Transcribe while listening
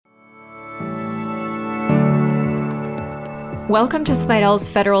Welcome to Spidell's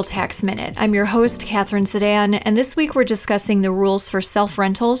Federal Tax Minute. I'm your host, Catherine Sedan, and this week we're discussing the rules for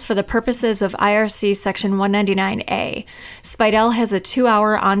self-rentals for the purposes of IRC Section 199A. Spidell has a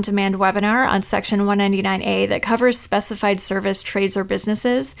 2-hour on-demand webinar on Section 199A that covers specified service trades or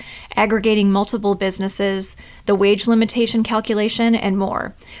businesses, aggregating multiple businesses, the wage limitation calculation, and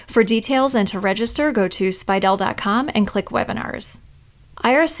more. For details and to register, go to spidell.com and click Webinars.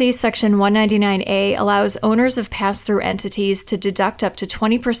 IRC Section 199A allows owners of pass-through entities to deduct up to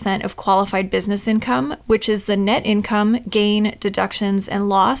 20% of qualified business income, which is the net income, gain, deductions, and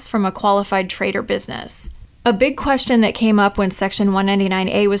loss from a qualified trade or business. A big question that came up when Section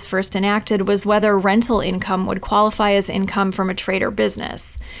 199A was first enacted was whether rental income would qualify as income from a trade or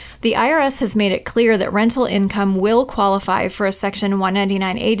business. The IRS has made it clear that rental income will qualify for a Section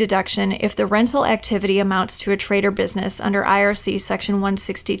 199A deduction if the rental activity amounts to a trade or business under IRC Section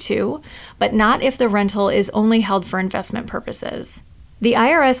 162, but not if the rental is only held for investment purposes. The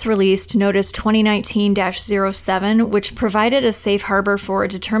IRS released Notice 2019-07, which provided a safe harbor for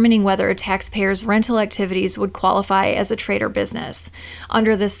determining whether a taxpayer's rental activities would qualify as a trade or business.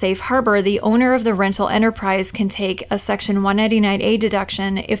 Under this safe harbor, the owner of the rental enterprise can take a Section 199A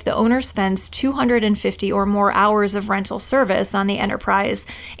deduction if the owner spends 250 or more hours of rental service on the enterprise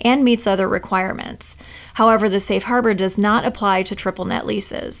and meets other requirements. However, the safe harbor does not apply to triple net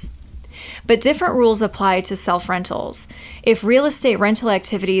leases. But different rules apply to self-rentals. If real estate rental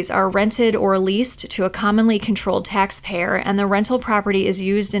activities are rented or leased to a commonly controlled taxpayer and the rental property is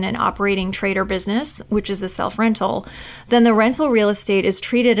used in an operating trade or business, which is a self-rental, then the rental real estate is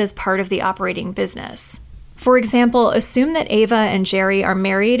treated as part of the operating business. For example, assume that Ava and Jerry are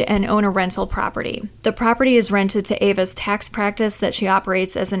married and own a rental property. The property is rented to Ava's tax practice that she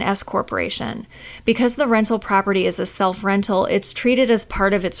operates as an S corporation. Because the rental property is a self-rental, it's treated as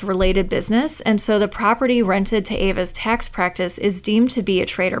part of its related business, and so the property rented to Ava's tax practice is deemed to be a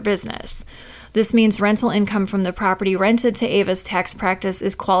trade or business. This means rental income from the property rented to Ava's tax practice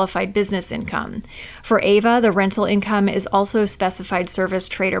is qualified business income. For Ava, the rental income is also specified service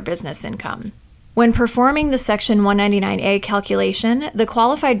trade or business income. When performing the Section 199A calculation, the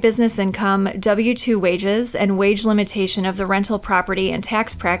qualified business income, W-2 wages, and wage limitation of the rental property and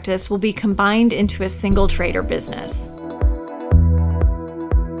tax practice will be combined into a single trade or business.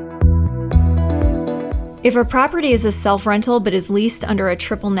 If a property is a self-rental but is leased under a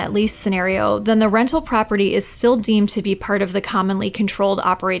triple net lease scenario, then the rental property is still deemed to be part of the commonly controlled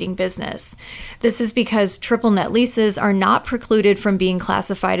operating business. This is because triple net leases are not precluded from being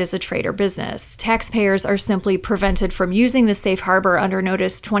classified as a trade or business. Taxpayers are simply prevented from using the safe harbor under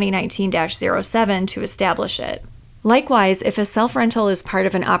Notice 2019-07 to establish it. Likewise, if a self-rental is part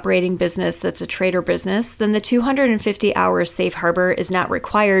of an operating business that's a trade or business, then the 250-hour safe harbor is not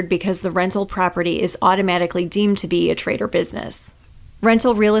required because the rental property is automatically deemed to be a trade or business.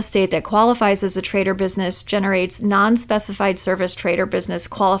 Rental real estate that qualifies as a trade or business generates non-specified service trade or business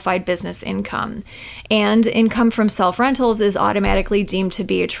qualified business income, and income from self-rentals is automatically deemed to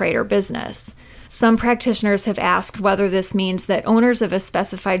be a trade or business. Some practitioners have asked whether this means that owners of a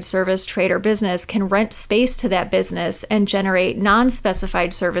specified service, trade, or business can rent space to that business and generate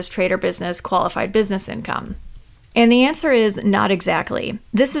non-specified service, trade, or business qualified business income. And the answer is not exactly.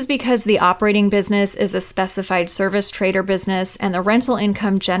 This is because the operating business is a specified service, trade, or business, and the rental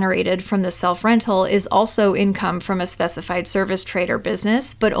income generated from the self-rental is also income from a specified service, trade, or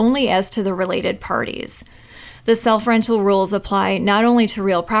business, but only as to the related parties. The self-rental rules apply not only to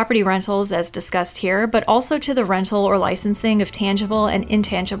real property rentals, as discussed here, but also to the rental or licensing of tangible and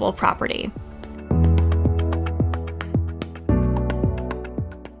intangible property.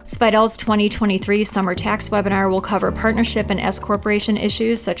 Spidell's 2023 Summer Tax Webinar will cover partnership and S corporation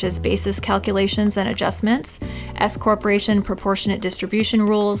issues such as basis calculations and adjustments, S corporation proportionate distribution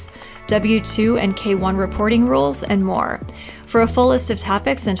rules, W-2 and K-1 reporting rules, and more. For a full list of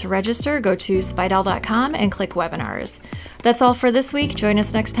topics and to register, go to spidell.com and click Webinars. That's all for this week. Join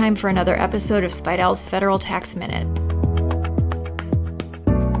us next time for another episode of Spidell's Federal Tax Minute.